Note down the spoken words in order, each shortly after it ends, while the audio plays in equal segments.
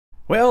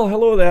Well,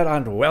 hello there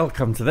and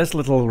welcome to this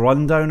little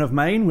rundown of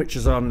mine, which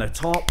is on the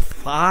top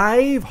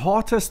 5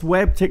 hottest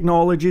web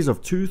technologies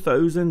of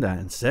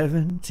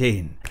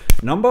 2017.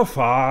 Number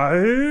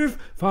 5,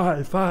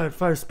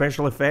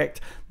 special effect.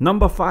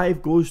 Number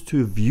 5 goes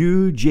to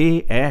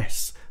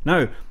VueJS.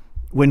 Now,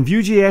 when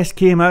VueJS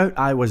came out,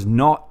 I was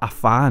not a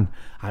fan.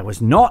 I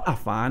was not a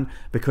fan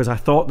because I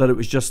thought that it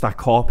was just a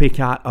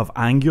copycat of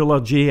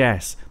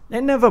AngularJS.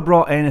 It never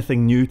brought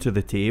anything new to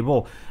the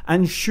table.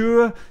 And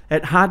sure,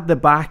 it had the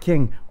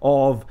backing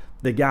of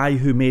the guy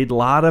who made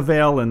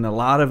Laravel, and the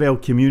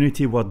Laravel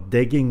community were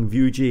digging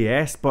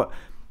VueJS, but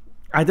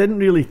I didn't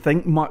really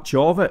think much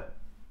of it.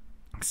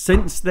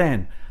 Since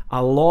then,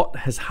 a lot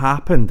has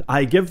happened.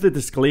 I give the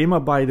disclaimer,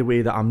 by the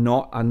way, that I'm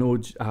not a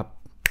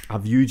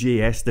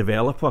VueJS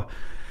developer.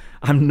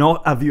 I'm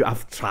not a Vue.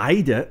 I've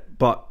tried it,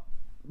 but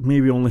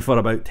maybe only for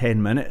about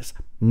 10 minutes.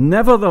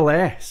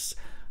 Nevertheless,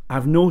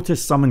 I've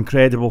noticed some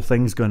incredible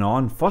things going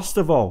on. First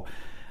of all,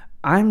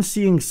 I'm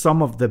seeing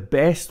some of the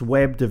best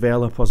web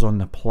developers on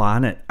the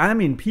planet. I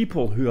mean,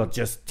 people who are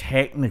just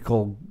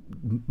technical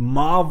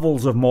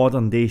marvels of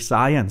modern day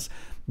science.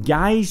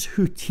 Guys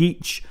who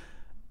teach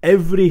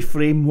every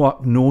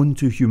framework known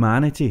to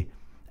humanity.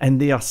 And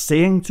they are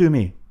saying to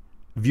me,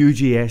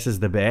 VueJS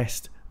is the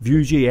best.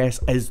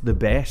 VueJS is the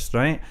best,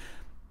 right?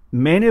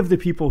 Many of the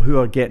people who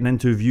are getting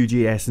into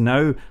VueJS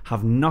now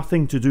have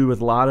nothing to do with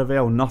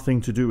Laravel,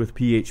 nothing to do with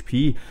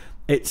PHP.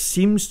 It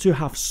seems to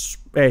have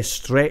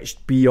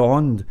stretched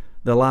beyond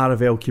the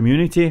Laravel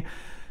community,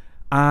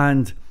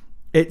 and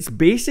it's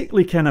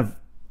basically kind of,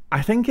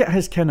 I think it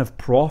has kind of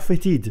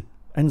profited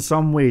in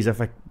some ways. If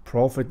I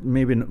profit,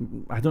 maybe,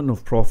 I don't know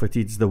if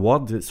profited's the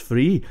word, it's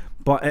free,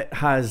 but it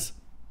has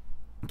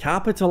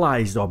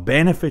capitalized or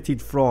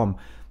benefited from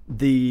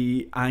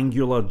the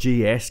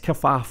AngularJS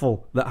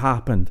kerfuffle that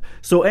happened.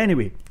 So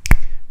anyway,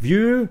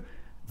 Vue,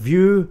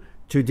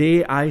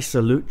 today I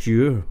salute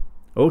you.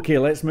 Okay,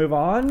 let's move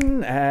on.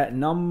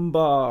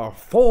 Number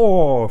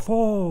 4,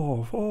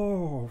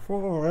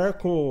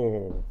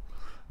 echo.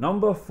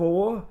 Number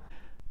 4,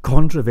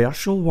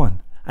 controversial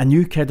one. A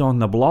new kid on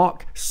the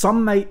block.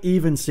 Some might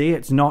even say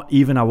it's not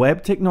even a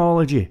web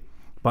technology,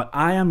 but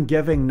I am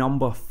giving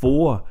number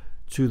 4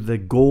 to the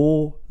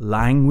Go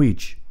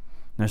language.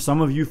 Now,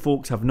 some of you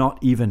folks have not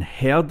even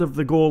heard of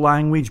the Go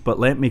language, but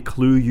let me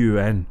clue you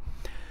in.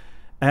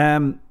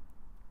 A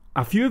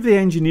few of the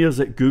engineers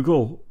at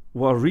Google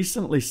were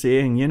recently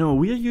saying, you know,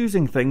 we're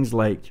using things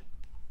like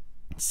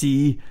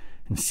C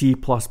and C++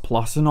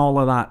 and all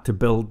of that to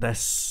build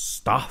this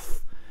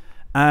stuff.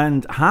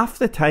 And half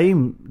the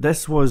time,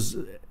 this was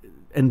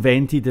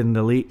invented in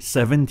the late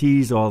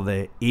 70s or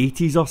the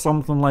 80s or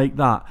something like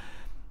that.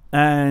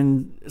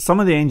 And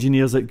some of the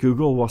engineers at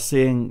Google were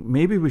saying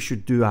maybe we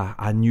should do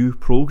a new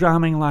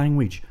programming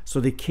language. So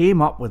they came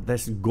up with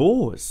this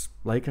Go. It's,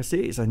 like I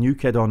say, it's a new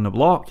kid on the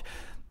block.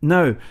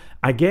 Now,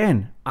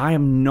 again, I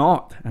am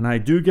not, and I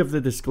do give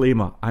the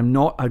disclaimer, I'm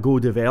not a Go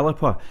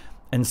developer.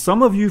 And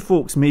some of you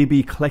folks may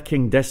be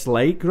clicking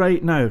dislike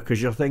right now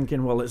because you're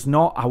thinking, well, it's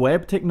not a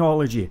web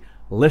technology.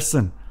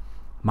 Listen,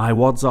 my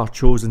words are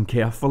chosen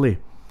carefully.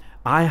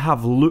 I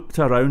have looked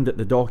around at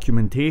the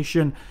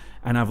documentation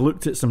and I've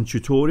looked at some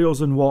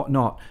tutorials and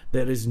whatnot.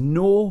 There is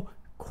no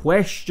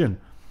question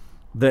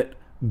that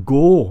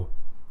Go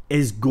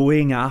is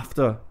going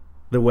after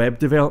the web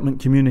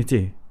development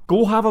community.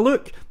 Go have a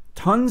look.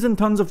 Tons and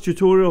tons of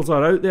tutorials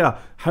are out there.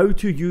 How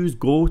to use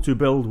Go to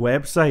build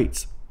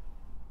websites.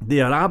 They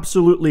are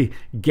absolutely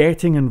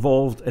getting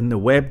involved in the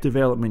web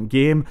development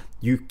game.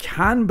 You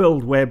can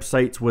build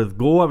websites with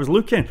Go. I was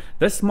looking,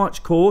 this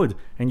much code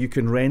and you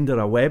can render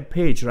a web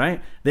page,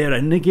 right? They're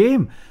in the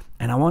game.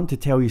 And I want to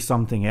tell you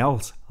something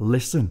else.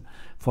 Listen,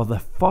 for the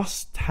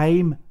first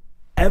time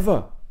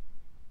ever,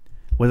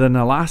 within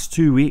the last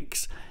 2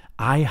 weeks,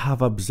 I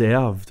have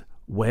observed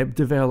web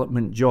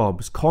development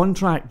jobs,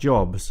 contract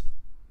jobs,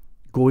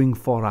 going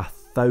for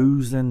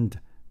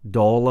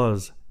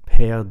 $1,000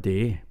 per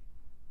day.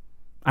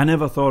 I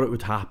never thought it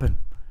would happen,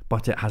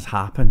 but it has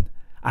happened.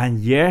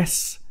 And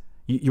yes,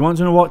 you want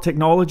to know what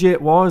technology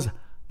it was?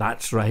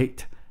 That's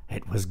right,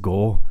 it was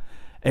Go.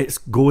 It's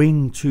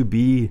going to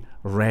be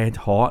red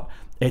hot.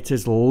 It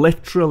is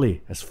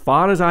literally, as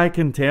far as I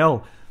can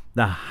tell,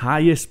 the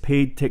highest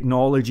paid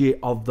technology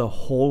of the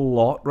whole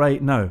lot right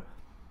now.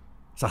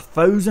 It's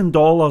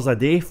 $1,000 a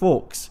day,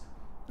 folks.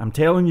 I'm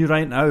telling you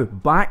right now,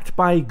 backed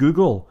by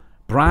Google,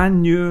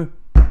 brand new.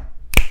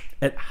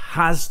 It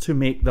has to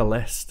make the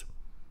list.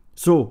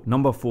 So,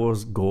 number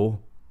 4's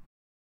Go.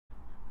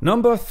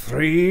 Number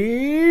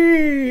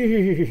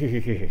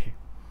 3.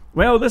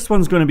 Well, this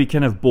one's going to be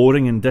kind of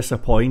boring and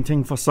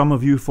disappointing for some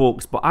of you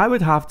folks, but I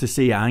would have to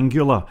say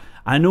Angular.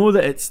 I know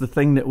that it's the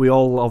thing that we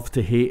all love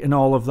to hate and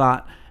all of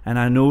that, and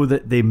I know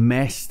that they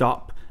messed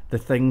up the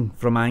thing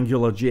from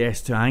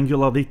AngularJS to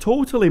Angular. They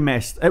totally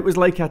messed. It was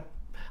like a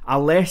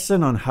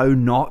lesson on how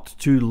not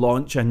to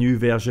launch a new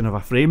version of a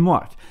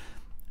framework.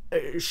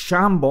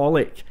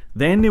 Shambolic.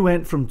 Then they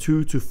went from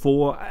 2 to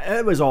 4.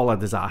 It was all a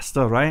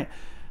disaster, right?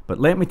 But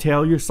let me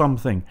tell you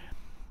something.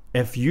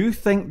 If you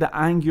think that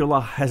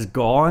Angular has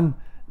gone,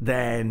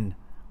 then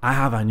I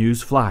have a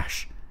news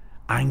flash.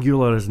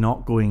 Angular is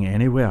not going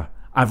anywhere.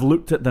 I've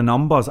looked at the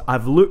numbers.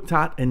 I've looked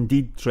at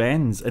Indeed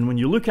trends. And when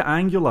you look at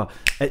Angular,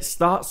 it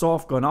starts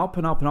off going up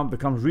and up and up,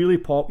 becomes really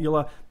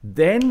popular.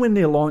 Then when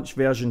they launch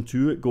version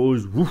 2, it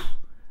goes woof.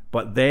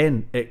 But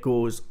then it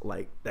goes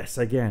like this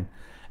again.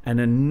 And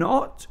in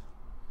not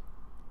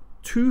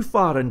too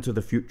far into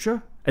the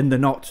future, in the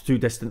not too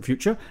distant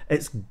future,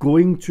 it's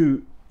going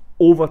to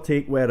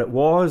overtake where it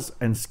was,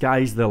 and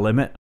sky's the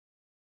limit.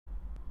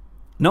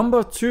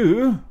 Number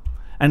 2,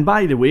 and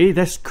by the way,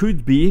 this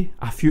could be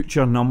a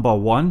future number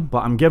 1,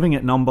 but I'm giving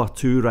it number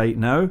 2 right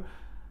now,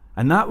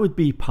 and that would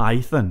be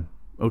Python.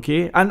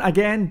 Okay, and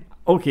again,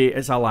 okay,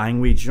 it's a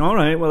language. All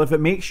right, well, if it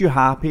makes you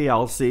happy,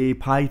 I'll say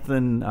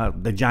Python,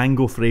 the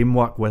Django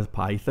framework with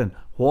Python,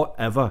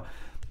 whatever.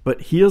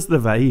 But here's the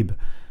vibe.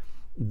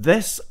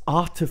 This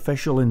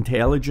artificial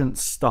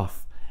intelligence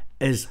stuff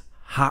is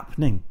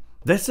happening.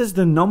 This is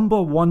the number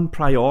 1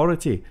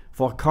 priority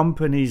for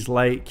companies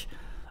like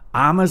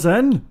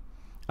Amazon.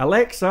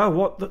 Alexa,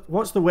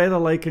 what's the weather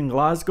like in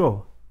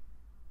Glasgow?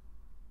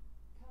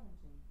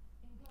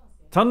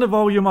 Turn the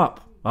volume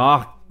up.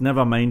 Ah,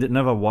 never mind, it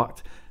never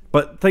worked.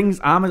 But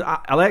things,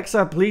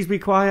 Alexa, please be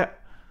quiet.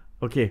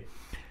 Okay.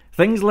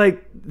 Things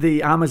like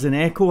the Amazon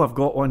Echo, I've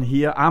got one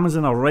here.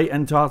 Amazon are right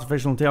into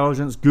artificial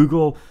intelligence.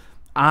 Google,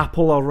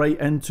 Apple are right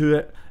into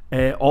it.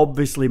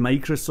 Obviously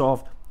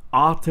Microsoft.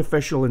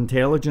 Artificial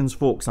intelligence,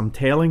 folks, I'm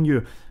telling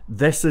you,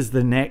 this is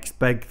the next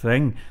big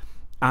thing.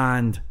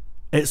 And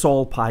it's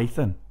all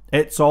Python.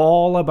 It's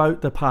all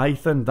about the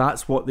Python.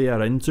 That's what they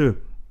are into.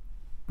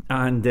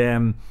 And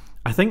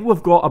I think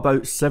we've got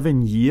about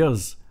 7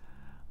 years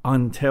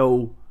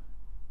until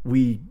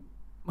we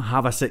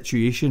have a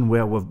situation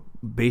where we've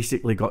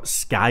basically got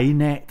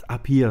Skynet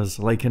appears,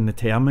 like in the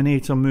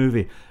Terminator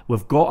movie.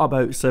 We've got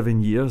about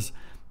 7 years,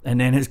 and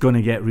then it's going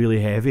to get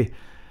really heavy.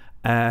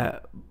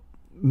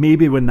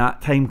 Maybe when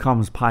that time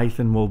comes,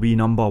 Python will be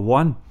number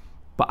 1.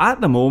 But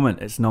at the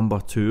moment, it's number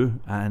 2.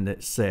 And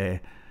it's,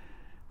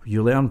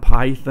 you learn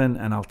Python,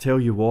 and I'll tell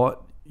you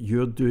what,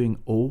 you're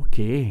doing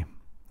okay.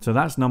 So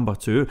that's number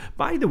 2.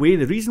 By the way,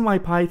 the reason why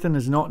Python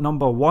is not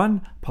number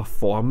 1,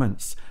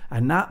 performance.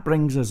 And that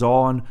brings us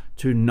on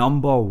to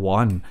number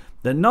 1.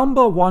 The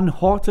number 1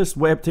 hottest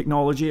web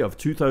technology of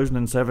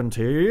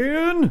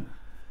 2017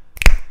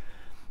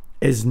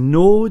 is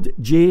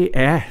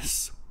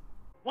NodeJS.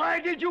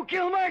 Why did you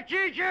kill my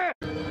teacher?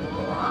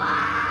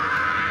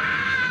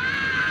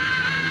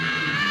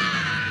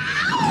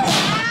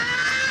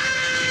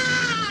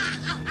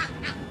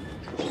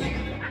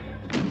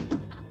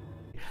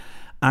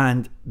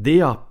 And they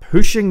are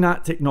pushing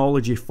that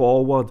technology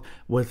forward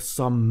with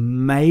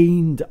some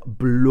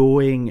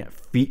mind-blowing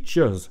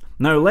features.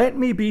 Now, let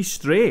me be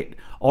straight.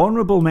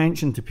 Honourable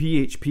mention to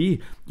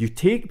PHP. You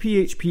take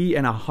PHP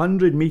in a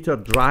 100-metre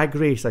drag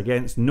race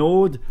against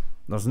Node,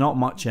 there's not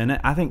much in it.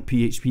 I think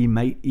PHP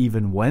might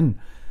even win.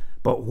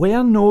 But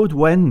where Node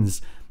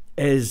wins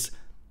is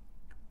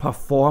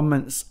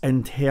performance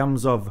in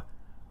terms of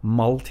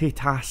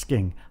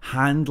multitasking,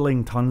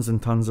 handling tons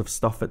and tons of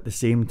stuff at the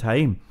same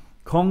time.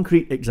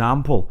 Concrete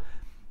example,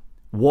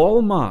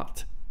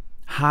 Walmart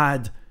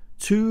had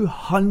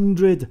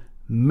 200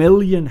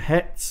 million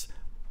hits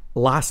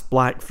last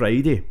Black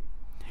Friday.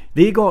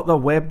 They got their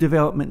web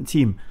development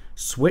team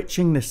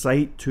switching the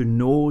site to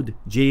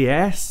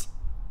NODE.JS.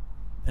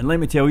 And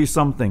let me tell you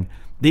something,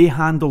 they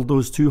handled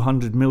those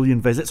 200 million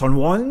visits on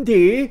one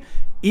day,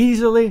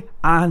 easily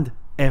and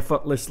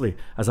effortlessly.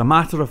 As a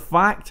matter of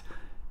fact,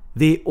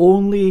 they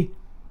only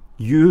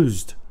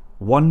used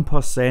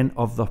 1%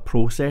 of their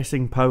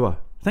processing power.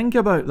 Think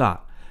about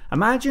that.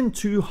 Imagine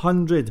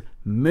 200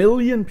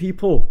 million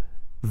people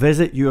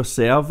visit your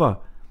server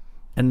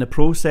and the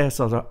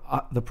processors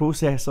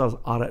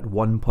are at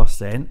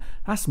 1%.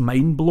 That's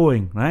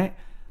mind-blowing, right?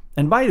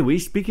 And by the way,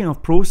 speaking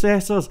of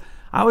processors,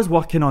 I was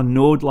working on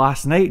Node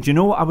last night. Do you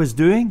know what I was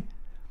doing?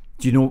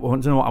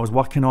 Want to know what I was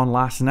working on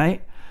last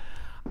night?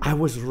 I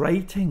was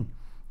writing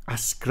a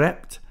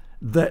script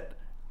that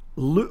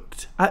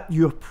looked at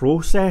your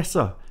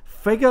processor,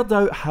 figured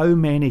out how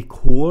many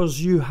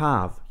cores you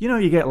have. You know,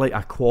 you get like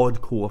a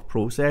quad-core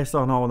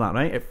processor and all that,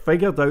 right? It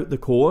figured out the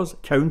cores,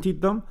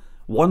 counted them,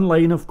 1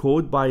 line of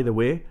code, by the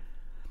way.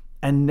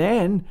 And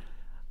then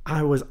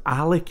I was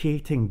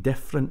allocating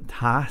different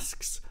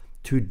tasks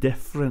to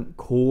different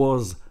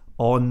cores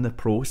on the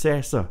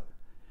processor.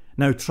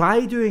 Now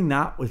try doing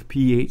that with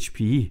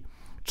PHP.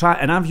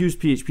 And I've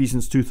used PHP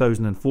since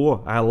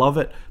 2004. I love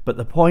it. But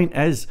the point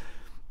is,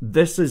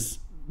 this is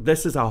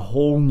a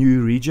whole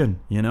new region,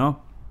 you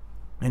know?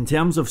 In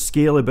terms of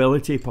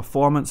scalability,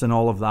 performance and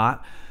all of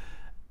that,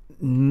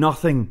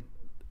 nothing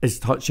is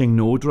touching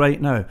Node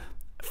right now.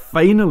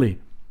 Finally,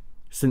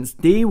 since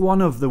day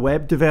one of the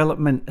web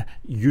development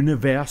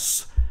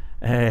universe,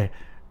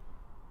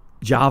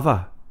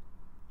 Java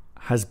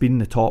has been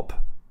the top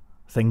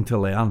thing to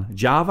learn.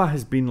 Java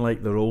has been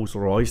like the Rolls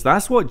Royce.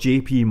 That's what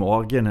JP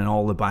Morgan and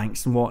all the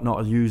banks and whatnot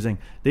are using.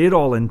 They're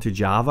all into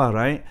Java,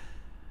 right?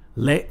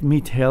 Let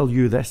me tell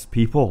you this,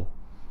 people.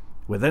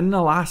 Within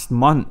the last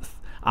month,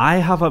 I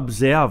have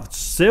observed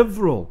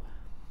several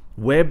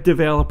web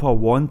developer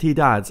wanted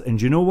ads, and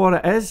do you know what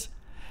it is?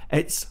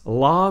 It's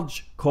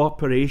large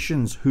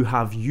corporations who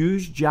have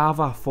used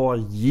Java for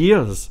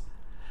years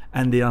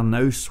and they are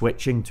now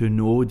switching to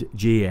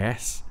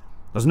Node.js.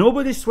 There's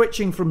nobody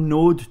switching from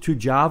Node to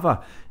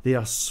Java. They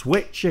are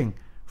switching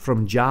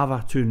from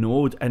Java to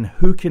Node, and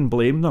who can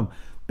blame them?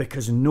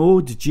 Because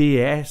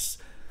Node.js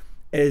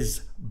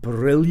is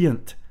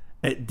brilliant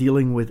at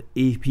dealing with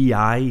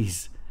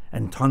APIs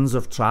and tons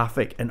of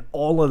traffic and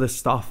all of the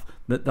stuff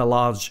that the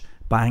large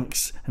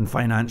banks and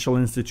financial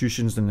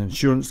institutions and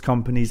insurance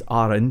companies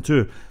are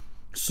into.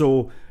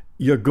 So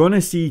you're going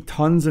to see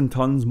tons and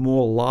tons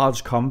more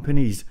large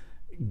companies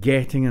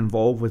getting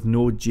involved with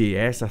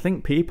Node.js. I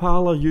think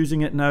PayPal are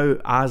using it now,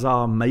 as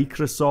are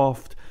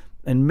Microsoft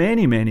and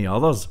many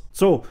others.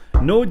 So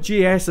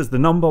Node.js is the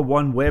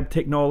 #1 web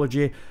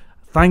technology.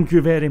 Thank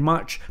you very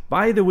much.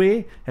 By the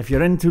way, if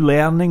you're into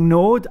learning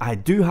Node, I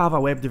do have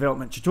a web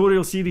development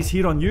tutorial series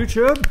here on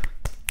YouTube.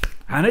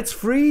 And it's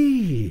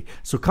free,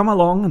 so come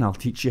along and I'll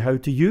teach you how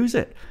to use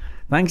it.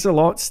 Thanks a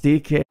lot, stay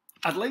care.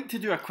 I'd like to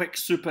do a quick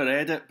super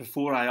edit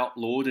before I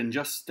upload and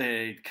just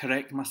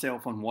correct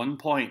myself on one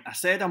point. I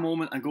said a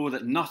moment ago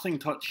that nothing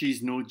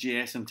touches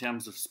Node.js in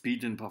terms of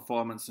speed and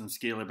performance and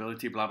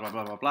scalability, blah, blah,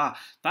 blah, blah, blah.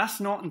 That's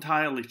not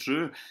entirely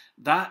true.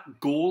 That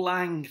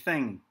Golang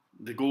thing,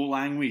 the Go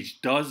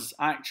language, does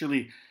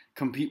actually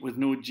compete with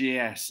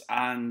Node.js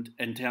and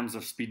in terms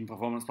of speed and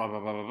performance, blah, blah,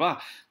 blah, blah,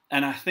 blah.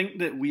 And I think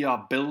that we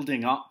are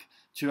building up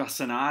to a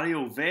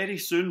scenario very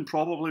soon,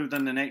 probably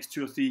within the next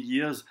 2 or 3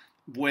 years,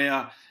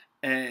 where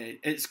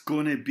it's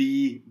going to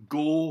be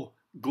Go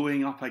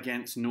going up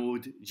against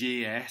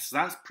Node.js.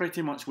 That's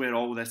pretty much where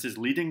all this is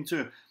leading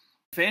to.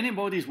 If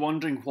anybody's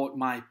wondering what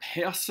my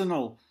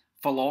personal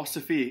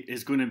philosophy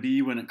is going to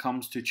be when it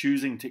comes to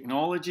choosing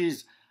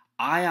technologies,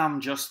 I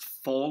am just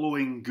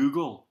following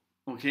Google,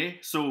 okay?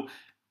 So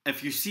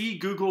if you see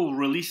Google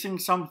releasing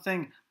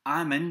something,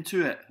 I'm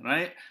into it,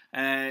 right?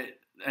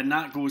 And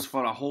that goes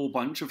for a whole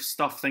bunch of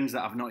stuff, things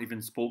that I've not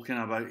even spoken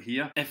about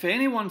here. If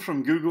anyone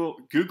from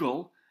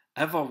Google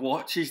ever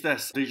watches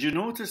this, did you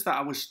notice that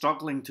I was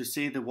struggling to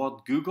say the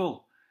word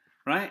Google,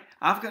 right?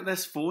 I've got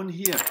this phone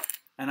here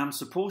and I'm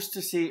supposed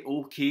to say,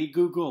 okay,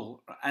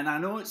 Google. And I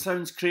know it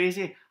sounds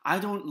crazy. I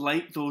don't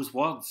like those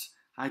words.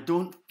 I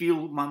don't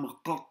feel my,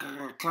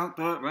 can't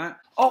do it, right?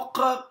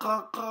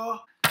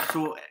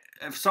 So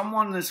if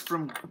someone is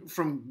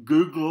from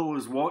Google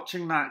is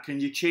watching that, can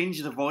you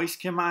change the voice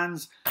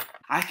commands?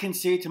 I can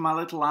say to my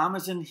little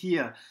Amazon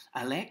here,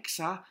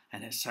 Alexa,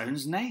 and it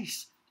sounds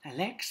nice.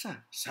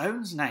 Alexa,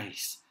 sounds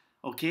nice.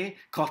 Okay,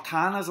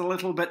 Cortana's a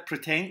little bit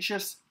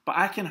pretentious, but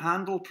I can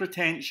handle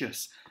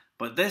pretentious.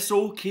 But this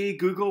OK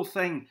Google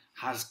thing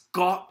has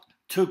got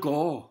to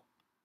go.